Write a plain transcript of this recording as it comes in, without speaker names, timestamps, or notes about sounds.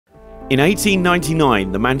In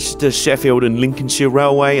 1899, the Manchester, Sheffield and Lincolnshire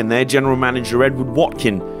Railway and their General Manager Edward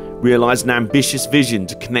Watkin realised an ambitious vision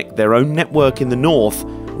to connect their own network in the north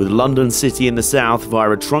with London City in the south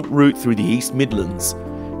via a trunk route through the East Midlands.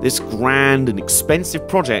 This grand and expensive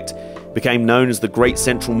project became known as the Great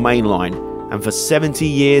Central Mainline, and for 70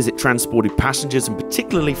 years it transported passengers and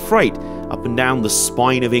particularly freight up and down the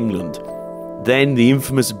spine of England. Then the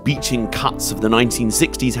infamous Beeching cuts of the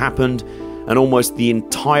 1960s happened, and almost the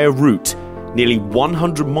entire route, nearly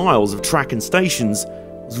 100 miles of track and stations,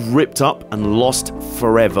 was ripped up and lost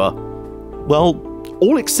forever. Well,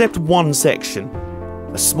 all except one section.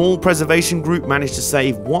 A small preservation group managed to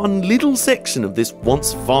save one little section of this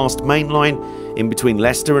once vast main line in between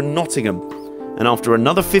Leicester and Nottingham. And after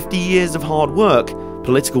another 50 years of hard work,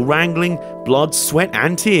 political wrangling, blood, sweat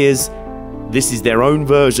and tears, this is their own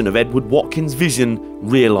version of Edward Watkin's vision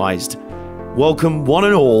realised. Welcome one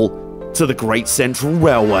and all to the Great Central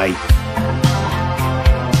Railway.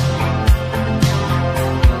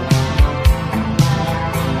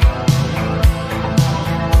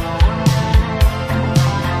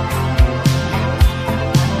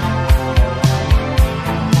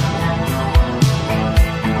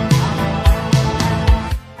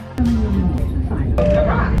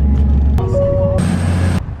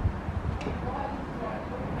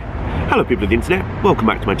 Hello people of the internet, welcome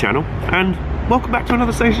back to my channel and welcome back to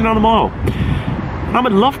another station on the mile. I'm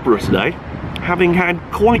at Loughborough today, having had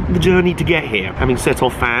quite the journey to get here, having set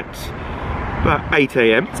off at about 8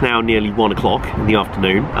 AM. It's now nearly 1 o'clock in the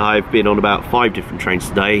afternoon. I've been on about 5 different trains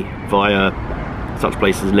today via such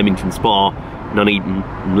places as Leamington Spa, Nuneaton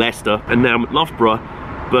and Leicester, and now I'm at Loughborough,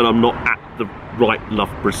 but I'm not at the right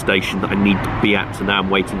Loughborough station that I need to be at, so now I'm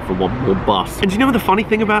waiting for one more bus. And do you know the funny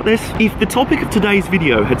thing about this? If the topic of today's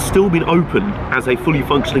video had still been open as a fully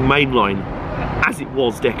functioning main line, as it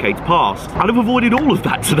was decades past, I'd have avoided all of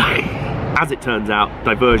that today. As it turns out,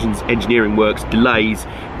 diversions, engineering works, delays,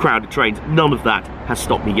 crowded trains, none of that has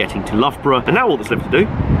stopped me getting to Loughborough. And now all that's left to do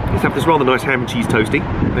is have this rather nice ham and cheese toastie,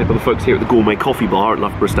 made by the folks here at the Gourmet Coffee Bar at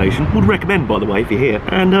Loughborough Station. Would recommend, by the way, if you're here.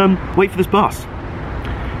 And wait for this bus.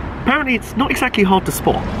 Apparently it's not exactly hard to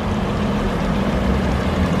spot.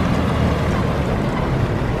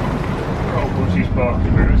 Where's it parked?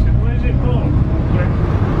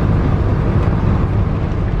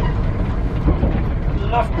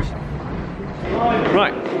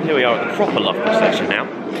 Right, here we are at the proper Loughborough station now.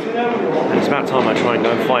 And it's about time I try and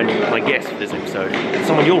go and find my guest for this episode. And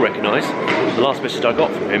someone you'll recognise. The last message I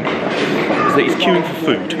got from him is that he's queuing for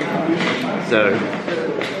food. So,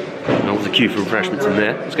 there's a queue for refreshments in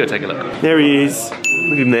there. Let's go take a look. There he is. Look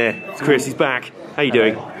at him there. It's Chris, he's back. How you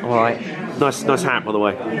doing? Alright. Nice hat, by the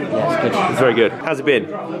way. Yeah, it's good. It's very good. How's it been?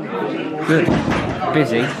 Good.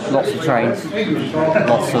 Busy. Lots of trains.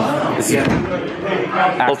 Lots of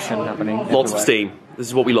action happening. Lots of steam. This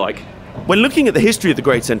is what we like. When looking at the history of the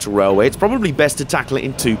Great Central Railway, it's probably best to tackle it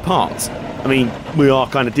in 2 parts. I mean, we are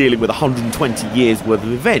kind of dealing with 120 years worth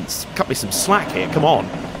of events. Cut me some slack here, come on.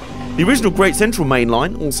 The original Great Central Main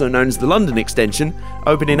Line, also known as the London Extension,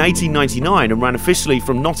 opened in 1899 and ran officially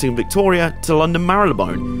from Nottingham, Victoria to London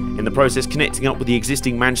Marylebone, in the process connecting up with the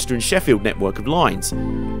existing Manchester and Sheffield network of lines.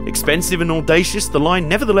 Expensive and audacious, the line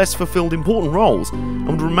nevertheless fulfilled important roles and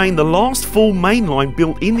would remain the last full main line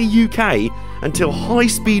built in the UK until High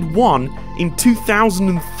Speed 1 in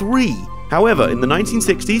 2003. However, in the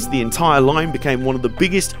 1960s, the entire line became one of the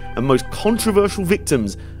biggest and most controversial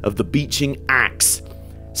victims of the Beeching axe.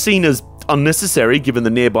 Seen as unnecessary given the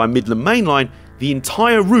nearby Midland Main Line, the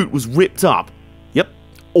entire route was ripped up. Yep,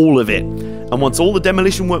 all of it. And once all the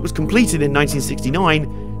demolition work was completed in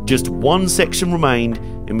 1969, just one section remained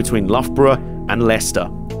in between Loughborough and Leicester.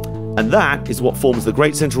 And that is what forms the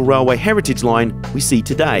Great Central Railway heritage line we see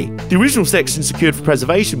today. The original section secured for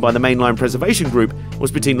preservation by the Mainline Preservation Group was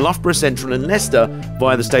between Loughborough Central and Leicester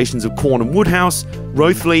via the stations of Cornham Woodhouse,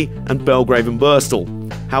 Rothley and Belgrave and Birstall.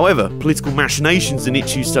 However, political machinations and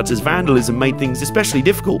issues such as vandalism made things especially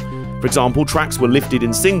difficult. For example, tracks were lifted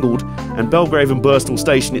and singled, and Belgrave and Birstall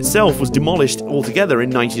station itself was demolished altogether in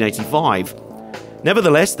 1985.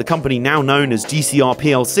 Nevertheless, the company now known as GCR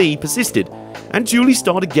plc persisted, and duly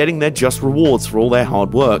started getting their just rewards for all their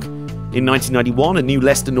hard work. In 1991, a new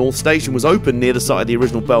Leicester North station was opened near the site of the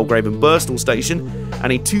original Belgrave and Birstall station,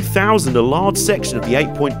 and in 2000 a large section of the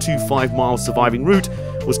 8.25 mile surviving route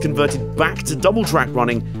was converted back to double track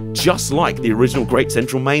running, just like the original Great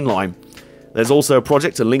Central Main Line. There's also a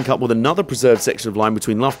project to link up with another preserved section of line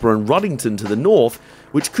between Loughborough and Ruddington to the north,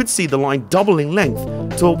 which could see the line double in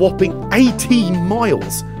length to a whopping 18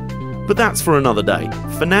 miles. But that's for another day.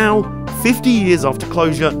 For now, 50 years after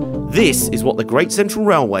closure, this is what the Great Central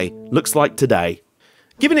Railway looks like today.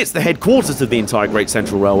 Given it's the headquarters of the entire Great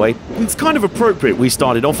Central Railway, it's kind of appropriate we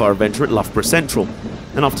started off our adventure at Loughborough Central.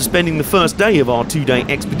 And after spending the first day of our 2-day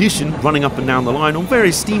expedition running up and down the line on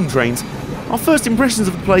various steam trains, our first impressions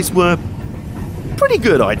of the place were pretty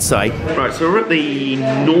good, I'd say. Right, so we're at the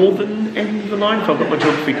northern end of the line, if I've got my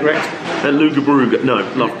geography correct. At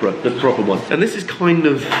Loughborough, the proper one. And this is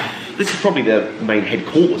probably the main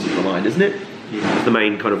headquarters of the line, isn't it? There's the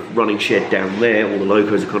main kind of running shed down there, all the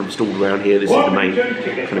locos are kind of stored around here. This is the main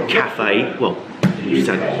kind of cafe. Well,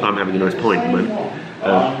 I'm having a nice pint at the moment.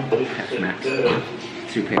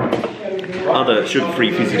 Other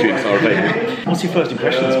sugar-free fizzy drinks are available. What's your first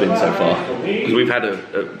impressions been so far? Because we've had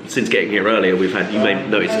since getting here earlier, you may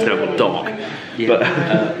notice it's now got dark. Yeah, but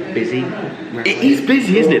busy. It is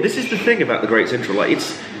busy, isn't it? This is the thing about the Great Central. Like,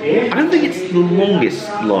 I don't think it's the longest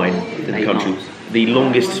line in the country. The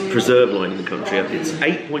longest preserved line in the country. It's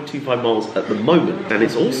 8.25 miles at the moment, and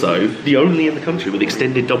it's also the only in the country with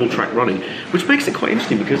extended double track running, which makes it quite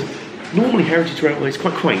interesting because normally heritage railway is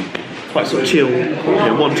quite quaint, quite sort of chill.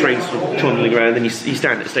 One train sort of trundling around, then you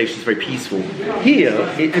stand at the station, it's very peaceful. Here,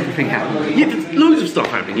 everything happens. Yeah, there's loads of stuff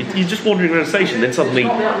happening. You're just wandering around the station, then suddenly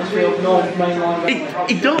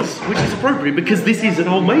it does, which is appropriate because this is an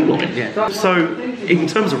old main line. Yeah. So, in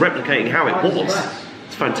terms of replicating how it was,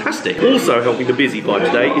 it's fantastic. Also helping the busy vibe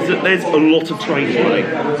today is that there's a lot of trains running.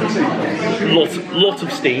 Lot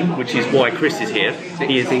of steam, which is why Chris is here.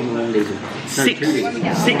 He is 6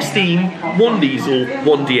 steam, 1 diesel,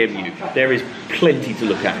 1 DMU. There is plenty to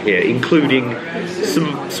look at here, including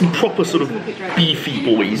some proper sort of beefy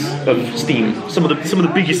boys of steam. Some of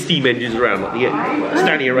the biggest steam engines around, like the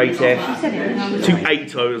Stania 8F,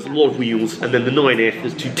 280, there's a lot of wheels, and then the 9F,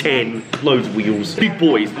 there's 210, loads of wheels. Big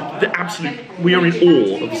boys. We are in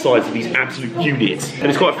awe of the size of these absolute units. And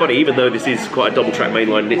it's quite funny, even though this is quite a double track main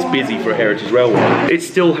line and it's busy for a heritage railway, it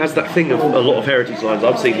still has that thing of a lot of heritage lines.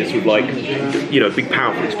 I've seen this with big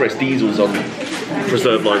powerful express diesels on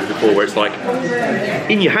preserved lines before, where it's like,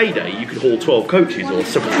 in your heyday you could haul 12 coaches or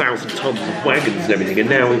several thousand tons of wagons and everything, and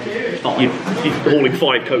now you're hauling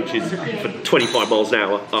 5 coaches for 25 miles an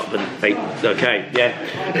hour up and 8. Okay, yeah.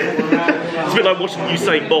 It's a bit like watching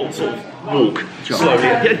Usain Bolt sort of walk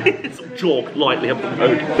slowly, sort of jog lightly up the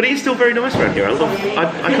road. But it is still very nice around here. I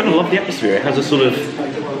kind of love the atmosphere. It has a sort of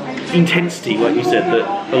intensity, like you said, that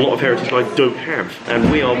a lot of heritage lines don't have.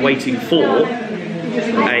 And we are waiting for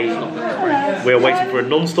a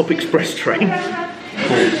non-stop express train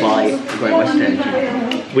Called by the Great Western,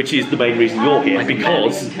 which is the main reason you're here,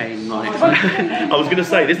 because I was going to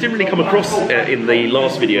say, this didn't really come across in the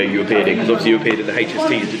last video you appeared in, because obviously you appeared in the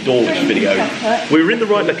HST's at Dawlish video. We were in the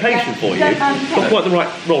right location for you, not quite the right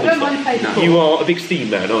rolling stock. You are a big steam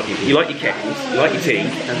man, aren't you? You like your kettles, you like your tea.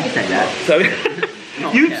 Don't say that. So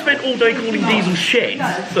you've spent all day calling diesel sheds,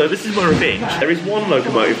 so this is my revenge. There is one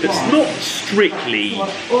locomotive that's not strictly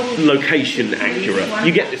location accurate.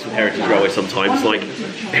 You get this with Heritage Railway sometimes, like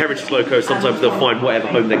Heritage locos, sometimes they'll find whatever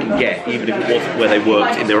home they can get, even if it wasn't where they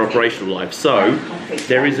worked in their operational life. So,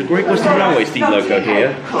 there is a Great Western Railway steam loco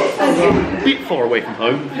here, a bit far away from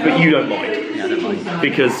home, but you don't mind. Yeah, I don't mind.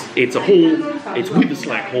 Because it's a haul, it's with the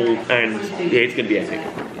slack haul, and yeah, it's going to be epic.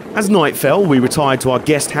 As night fell, we retired to our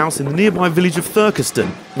guest house in the nearby village of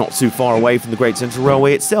Thurkeston, not too far away from the Great Central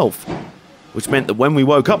Railway itself, which meant that when we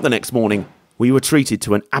woke up the next morning, we were treated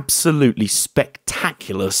to an absolutely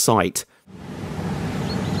spectacular sight.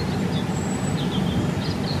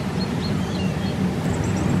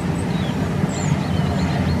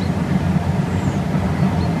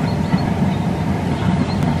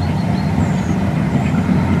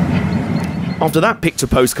 After that picture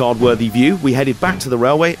postcard worthy view, we headed back to the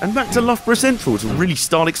railway and back to Loughborough Central to really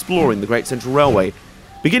start exploring the Great Central Railway,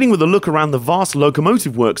 beginning with a look around the vast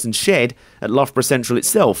locomotive works and shed at Loughborough Central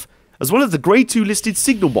itself, as well as the Grade 2 listed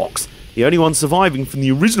signal box, the only one surviving from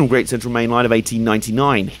the original Great Central Main Line of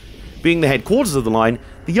 1899. Being the headquarters of the line,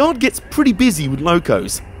 the yard gets pretty busy with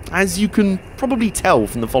locos, as you can probably tell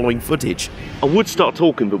from the following footage. I would start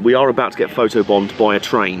talking, but we are about to get photobombed by a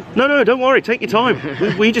train. No, don't worry, take your time.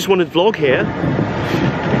 We just wanted to vlog here.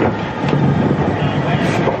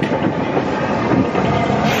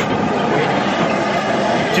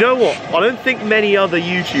 Do you know what? I don't think many other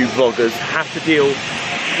YouTube vloggers have to deal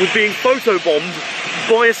with being photobombed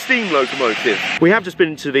by a steam locomotive. We have just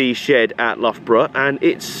been to the shed at Loughborough, and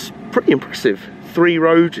it's pretty impressive.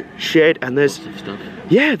 3-road shed, and there's...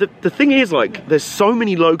 Yeah, the thing is, like, there's so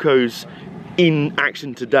many locos in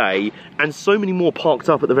action today, and so many more parked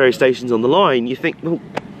up at the various stations on the line, you think, well,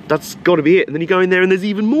 that's got to be it. And then you go in there and there's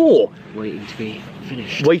even more. Waiting to be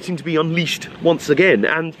finished. Waiting to be unleashed once again.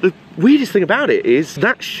 And the weirdest thing about it is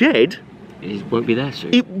that shed... It won't be there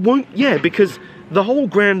soon. It won't, yeah, because the whole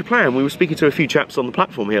grand plan, we were speaking to a few chaps on the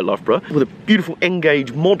platform here at Loughborough with a beautiful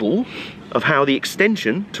N-gauge model of how the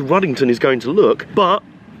extension to Ruddington is going to look, but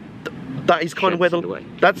that is kind of where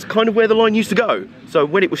that's kind of where the line used to go. So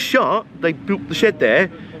when it was shut, they built the shed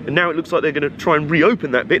there, and now it looks like they're going to try and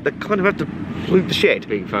reopen that bit. They kind of have to move the shed.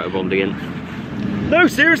 Being photobombed again. No,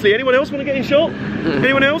 seriously, anyone else want to get in shot?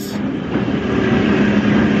 Anyone else?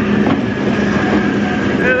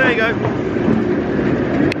 There you go.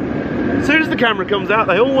 As soon as the camera comes out,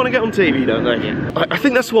 they all want to get on TV, don't they? Yeah. I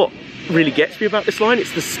think that's what really gets me about this line.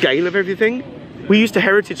 It's the scale of everything. We're used to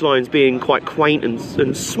heritage lines being quite quaint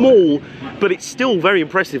and small, but it's still very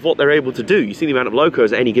impressive what they're able to do. You see the amount of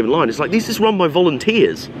locos at any given line. It's like, this is run by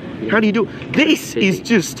volunteers. Yeah. How do you do it?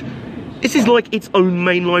 This is like its own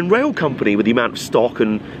mainline rail company with the amount of stock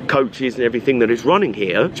and coaches and everything that it's running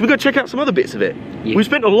here. Should we go check out some other bits of it? Yeah. We've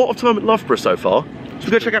spent a lot of time at Loughborough so far. Should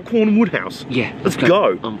we go check out Cornham Woodhouse? Yeah. Let's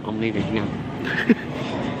go. I'm leaving now.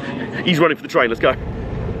 He's running for the train, let's go.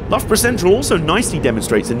 Loughborough Central also nicely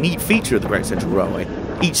demonstrates a neat feature of the Great Central Railway.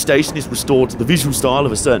 Each station is restored to the visual style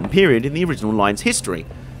of a certain period in the original line's history.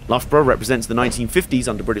 Loughborough represents the 1950s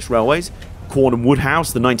under British Railways, Cornham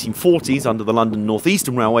Woodhouse the 1940s under the London North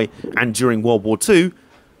Eastern Railway and during World War II,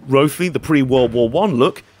 Rothley the pre-World War I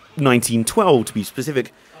look, 1912 to be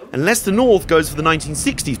specific, and Leicester North goes for the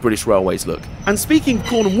 1960s British Railways look. And speaking of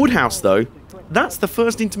Cornham Woodhouse though, that's the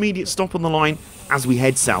first intermediate stop on the line as we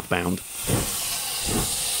head southbound.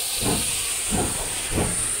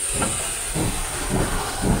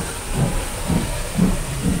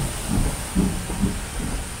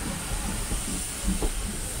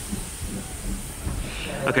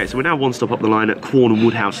 Okay, so we're now one stop up the line at Cornham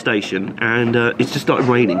Woodhouse Station, and it's just started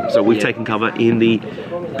raining, so we've taken cover in the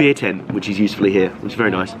beer tent, which is usefully here, which is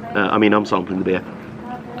very nice. I mean, I'm sampling the beer.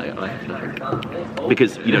 I have nothing.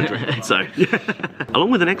 Because you don't drink, so. Along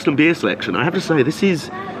with an excellent beer selection, I have to say, this is,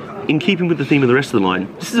 in keeping with the theme of the rest of the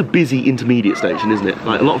line, this is a busy intermediate station, isn't it?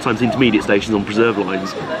 Like, a lot of times intermediate stations on preserve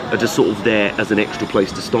lines are just sort of there as an extra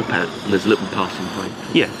place to stop at, and there's a little Passing point.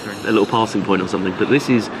 yeah, a little passing point or something. But this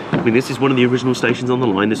is, I mean, this is one of the original stations on the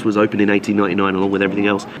line. This was opened in 1899 along with everything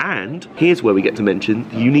else. And here's where we get to mention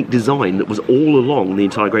the unique design that was all along the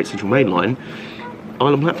entire Great Central Main Line,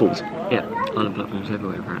 island platforms. Yeah, island platforms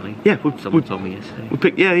everywhere apparently. Yeah, someone told me yesterday. We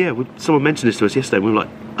picked, someone mentioned this to us yesterday and we were like,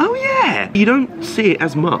 oh yeah! You don't see it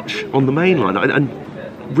as much on the main line.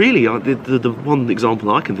 And really, the one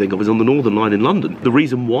example I can think of is on the Northern Line in London. The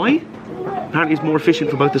reason why? Apparently it's more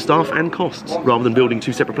efficient for both the staff and costs. Rather than building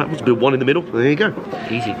two separate platforms, build one in the middle, there you go.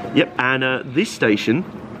 Easy. Yep, and this station,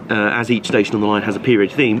 as each station on the line has a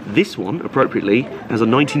period theme, this one, appropriately, has a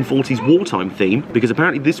 1940s wartime theme, because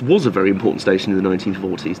apparently this was a very important station in the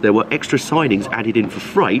 1940s. There were extra sidings added in for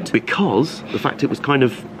freight, because the fact it was kind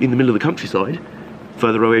of in the middle of the countryside,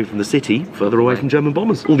 further away from the city, further away from German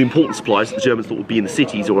bombers. All the important supplies that the Germans thought would be in the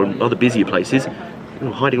cities or in other busier places, they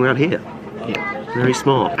were hiding around here. Yeah. Very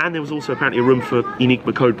smart. And there was also apparently a room for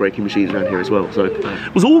Enigma code breaking machines around here as well. So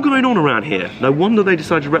it was all going on around here. No wonder they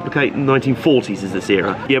decided to replicate in the 1940s as this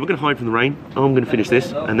era. Yeah, we're going to hide from the rain. I'm going to finish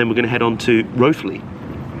this, and then we're going to head on to Rothley.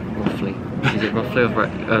 Rothley? Is it Rothley or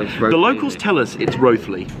Rothley? The locals tell us it's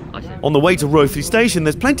Rothley. On the way to Rothley Station,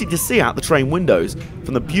 there's plenty to see out the train windows,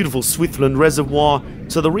 from the beautiful Swithland Reservoir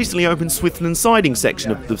to the recently opened Swithland siding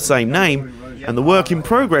section of the same name, and the work in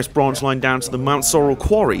progress branch line down to the Mount Sorrel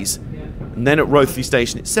quarries. And then at Rothley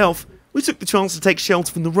Station itself, we took the chance to take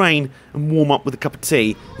shelter from the rain and warm up with a cup of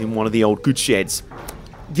tea in one of the old goods sheds.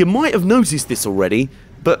 You might have noticed this already,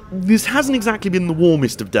 but this hasn't exactly been the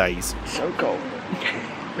warmest of days. So cold.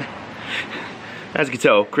 As you can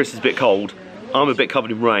tell, Chris is a bit cold. I'm a bit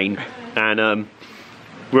covered in rain, and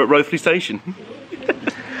we're at Rothley Station.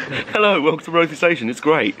 Hello, welcome to Rothley Station. It's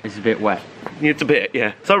great. It's a bit wet. It's a bit,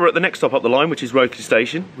 yeah. So we're at the next stop up the line, which is Rothley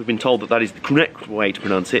Station. We've been told that that is the correct way to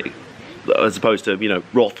pronounce it, as opposed to, you know,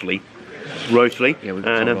 Rothley. Rothley. Yeah, we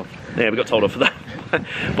got told off. Yeah, we got told off for that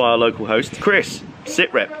by our local host. Chris,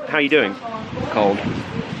 sit rep, how you doing? Cold,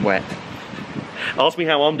 wet. Ask me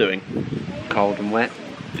how I'm doing. Cold and wet.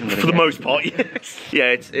 For the most part, yes.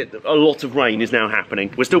 Yeah, a lot of rain is now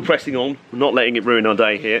happening. We're still pressing on, we're not letting it ruin our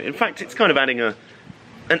day here. In fact, it's kind of adding an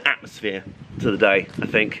atmosphere to the day, I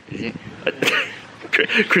think. Is it?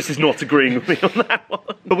 Chris is not agreeing with me on that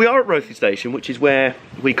one. But we are at Rothley Station, which is where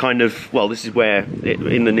we kind of, well, this is where,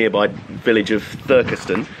 in the nearby village of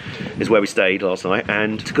Thurkeston, is where we stayed last night.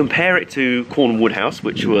 And to compare it to Cornham Woodhouse,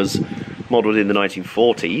 which was modelled in the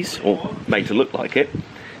 1940s, or made to look like it,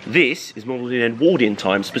 this is modelled in Edwardian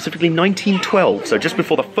times, specifically 1912, so just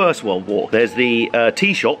before the First World War. There's the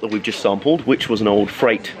tea shop that we've just sampled, which was an old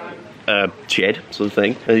freight shed sort of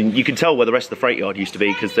thing. And you can tell where the rest of the freight yard used to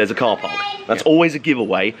be because there's a car park. That's always a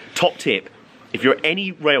giveaway. Top tip, if you're at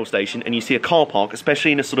any rail station and you see a car park,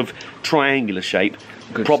 especially in a sort of triangular shape,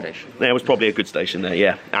 good station. There was probably a good station there,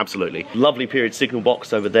 yeah, absolutely. Lovely period signal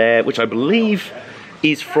box over there, which I believe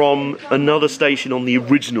is from another station on the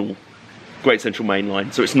original Great Central Main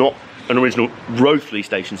Line. So it's not an original Rothley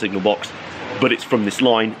station signal box, but it's from this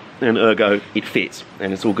line, and ergo it fits,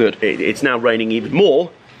 and it's all good. It's now raining even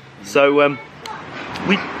more, so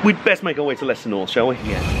we'd best make our way to Leicester North, shall we?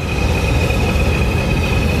 Yeah.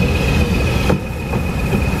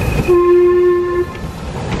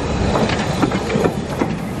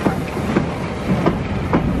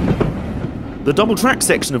 The double track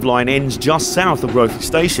section of line ends just south of Rothley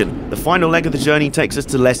Station. The final leg of the journey takes us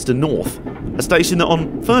to Leicester North, a station that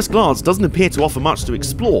on first glance doesn't appear to offer much to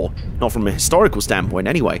explore, not from a historical standpoint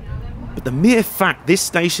anyway. But the mere fact this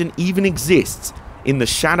station even exists in the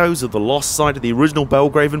shadows of the lost site of the original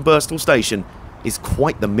Belgrave and Birstall station is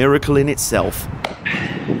quite the miracle in itself.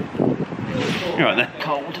 You're right there.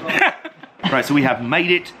 Cold. Right, so we have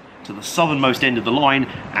made it to the southernmost end of the line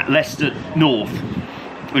at Leicester North,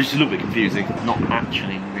 which is a little bit confusing. Not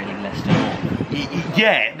actually really Leicester North.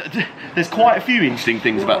 Yeah, there's quite a few interesting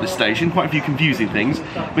things about this station, quite a few confusing things.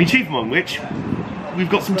 I mean, chief among which, we've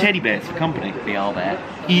got some teddy bears for company. BR Bear.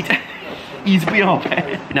 He's a BR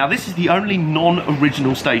Bear. Now, this is the only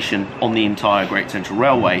non-original station on the entire Great Central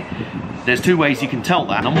Railway. There's two ways you can tell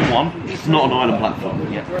that. Number one, it's not an island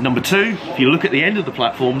platform. Yeah. Number two, if you look at the end of the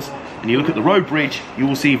platforms and you look at the road bridge, you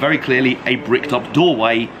will see very clearly a bricked up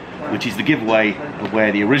doorway, which is the giveaway of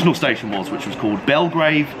where the original station was, which was called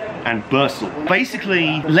Belgrave and Birstall.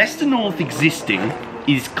 Basically, Leicester North existing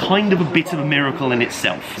is kind of a bit of a miracle in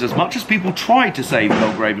itself. As much as people tried to save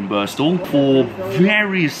Belgrave and Birstall for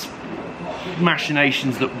various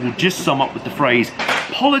machinations that will just sum up with the phrase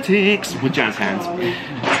politics with jazz hands,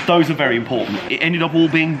 those are very important. It ended up all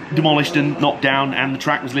being demolished and knocked down, and the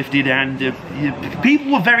track was lifted, and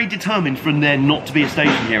people were very determined from there not to be a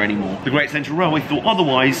station here anymore. The Great Central Railway thought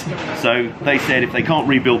otherwise, so they said if they can't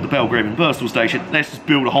rebuild the Belgrave and Birstall station, let's just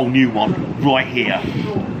build a whole new one right here.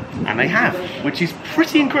 And they have, which is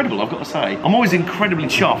pretty incredible, I've got to say. I'm always incredibly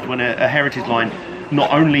chuffed when a heritage line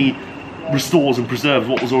not only restores and preserves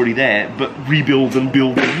what was already there, but rebuilds and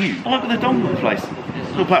builds new. I like what they've done with the place.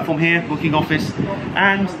 Little platform here, booking office,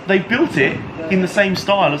 and they've built it in the same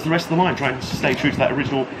style as the rest of the line, trying to stay true to that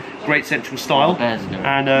original Great Central style.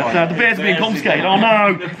 And the bears are being confiscated. Oh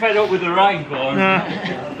no! They're fed up with the rain, boy.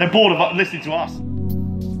 They're bored of listening to us.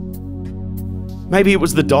 Maybe it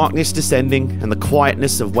was the darkness descending and the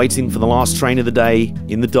quietness of waiting for the last train of the day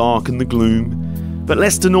in the dark and the gloom, but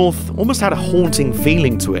Leicester North almost had a haunting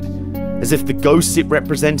feeling to it, as if the ghosts it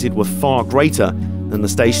represented were far greater than the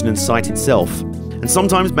station and site itself. And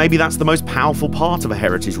sometimes maybe that's the most powerful part of a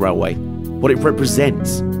heritage railway, what it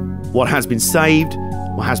represents, what has been saved,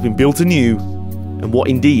 what has been built anew, and what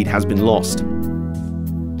indeed has been lost.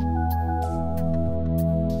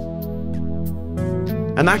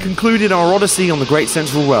 And that concluded our odyssey on the Great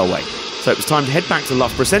Central Railway, so it was time to head back to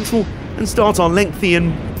Loughborough Central and start our lengthy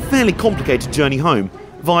and fairly complicated journey home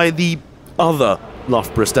via the other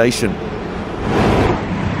Loughborough station.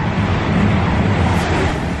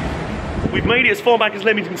 We've made it as far back as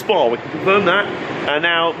Leamington Spa, we can confirm that. And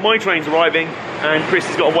now my train's arriving and Chris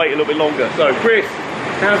has got to wait a little bit longer. So Chris,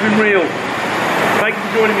 how's been real? Thank you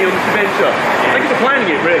for joining me on this adventure. Thank you for planning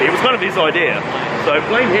it, really. It was kind of his idea, so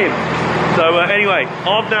blame him. So anyway,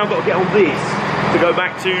 I've now got to get on this to go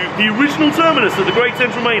back to the original terminus of the Great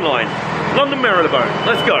Central Main Line, London Marylebone.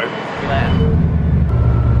 Let's go.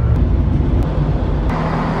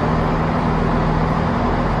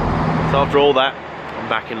 So after all that, I'm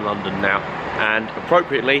back in London now, and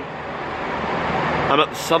appropriately, I'm at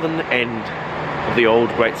the southern end of the old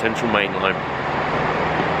Great Central Main Line,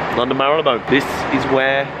 London Marylebone. This is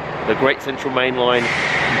where the Great Central Main Line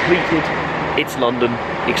completed its London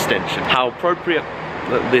extension. How appropriate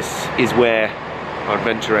that this is where our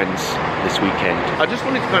adventure ends this weekend. I just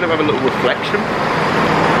wanted to kind of have a little reflection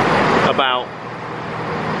about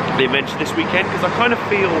the adventure this weekend, because I kind of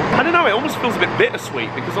feel, I don't know, it almost feels a bit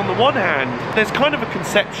bittersweet, because on the one hand, there's kind of a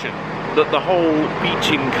conception that the whole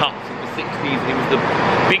Beeching cut in the 60s, it was the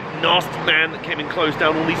big nasty man that came and closed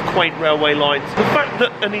down all these quaint railway lines. The fact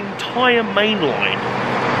that an entire main line,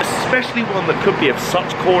 especially one that could be of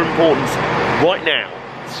such core importance right now,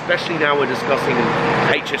 especially now we're discussing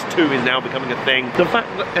HS2 is now becoming a thing, the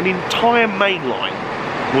fact that an entire main line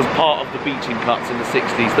was part of the Beeching cuts in the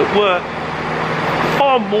 60s that were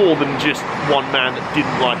far more than just one man that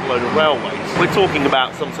didn't like a load of railways. We're talking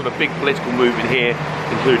about some sort of big political movement here,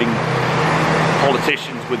 including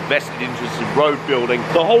politicians with vested interests in road building.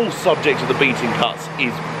 The whole subject of the Beeching cuts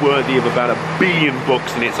is worthy of about 1 billion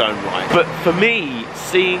books in its own right. But for me,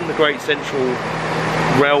 seeing the Great Central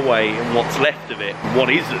Railway and what's left of it, what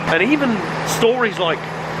isn't, and even stories like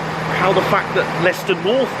how the fact that Leicester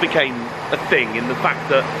North became a thing, in the fact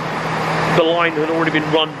that the line had already been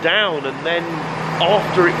run down, and then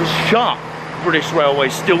after it was shut, British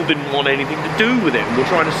Railways still didn't want anything to do with it and were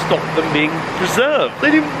trying to stop them being preserved.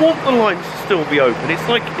 They didn't want the lines to still be open. It's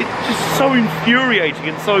like, it's just so infuriating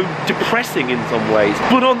and so depressing in some ways.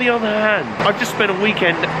 But on the other hand, I've just spent a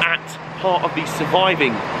weekend at part of the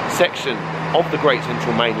surviving section of the Great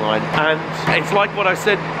Central Mainline, and it's like what I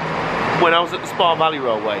said when I was at the Spa Valley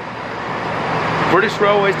Railway. British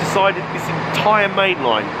Railways decided this entire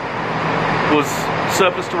mainline was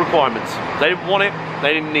surplus to requirements. They didn't want it,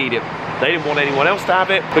 they didn't need it. They didn't want anyone else to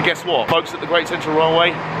have it, but guess what? Folks at the Great Central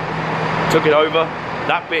Railway took it over.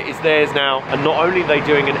 That bit is theirs now, and not only are they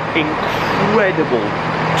doing an incredible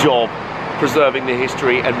job preserving the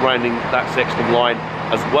history and running that section of line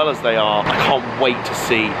as well as they are, I can't wait to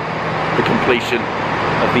see the completion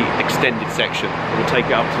of the extended section. It will take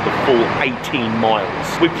it up to the full 18 miles.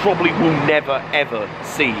 We probably will never ever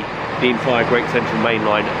see the entire Great Central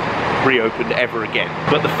Mainline reopened ever again.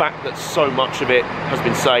 But the fact that so much of it has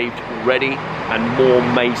been saved already and more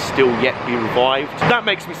may still yet be revived, that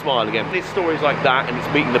makes me smile again. It's stories like that, and it's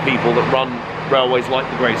meeting the people that run railways like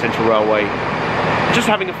the Great Central Railway, just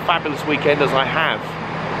having a fabulous weekend as I have,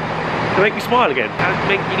 to make me smile again and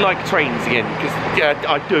make me like trains again, because yeah,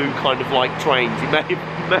 I do kind of like trains. You may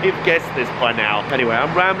have guessed this by now. Anyway,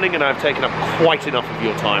 I'm rambling and I've taken up quite enough of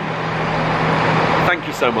your time. Thank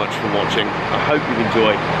you so much for watching. I hope you've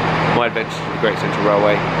enjoyed my adventures with the Great Central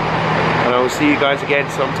Railway, and I will see you guys again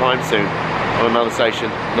sometime soon on another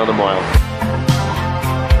station, another mile.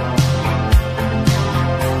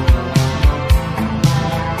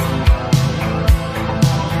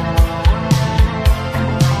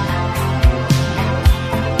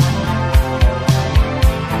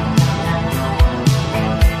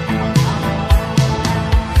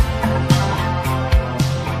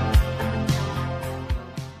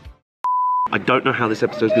 I don't know how this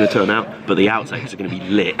episode's going to turn out, but the outtakes are going to be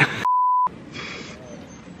lit.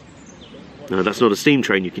 No, that's not a steam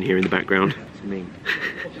train you can hear in the background. It's me.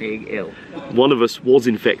 Being ill. One of us was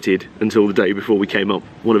infected until the day before we came up.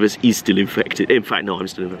 One of us is still infected. In fact, no, I'm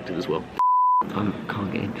still infected as well. I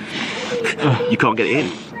can't get in. You can't get in?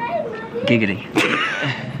 Giggity.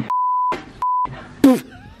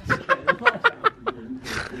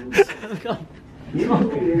 You must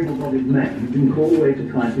be the able-bodied men who've been called away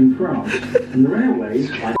to fight in France, and the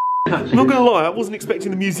railways... I'm not gonna lie, I wasn't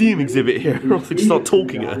expecting the museum exhibit here, or else they'd start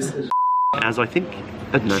talking at us. As I think...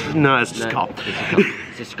 No, it's just a car.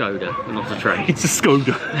 It's a Skoda, not a train. It's a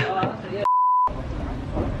Skoda.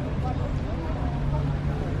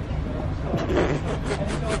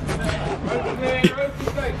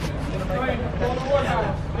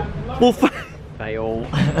 Well, fail.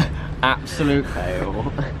 Absolute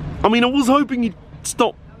fail. I mean, I was hoping you'd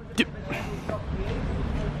stop.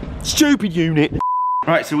 Stupid unit.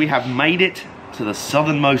 Right, so we have made it to the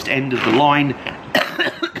southernmost end of the line.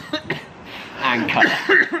 And cut.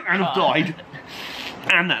 And I've died.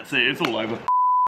 And that's it, it's all over.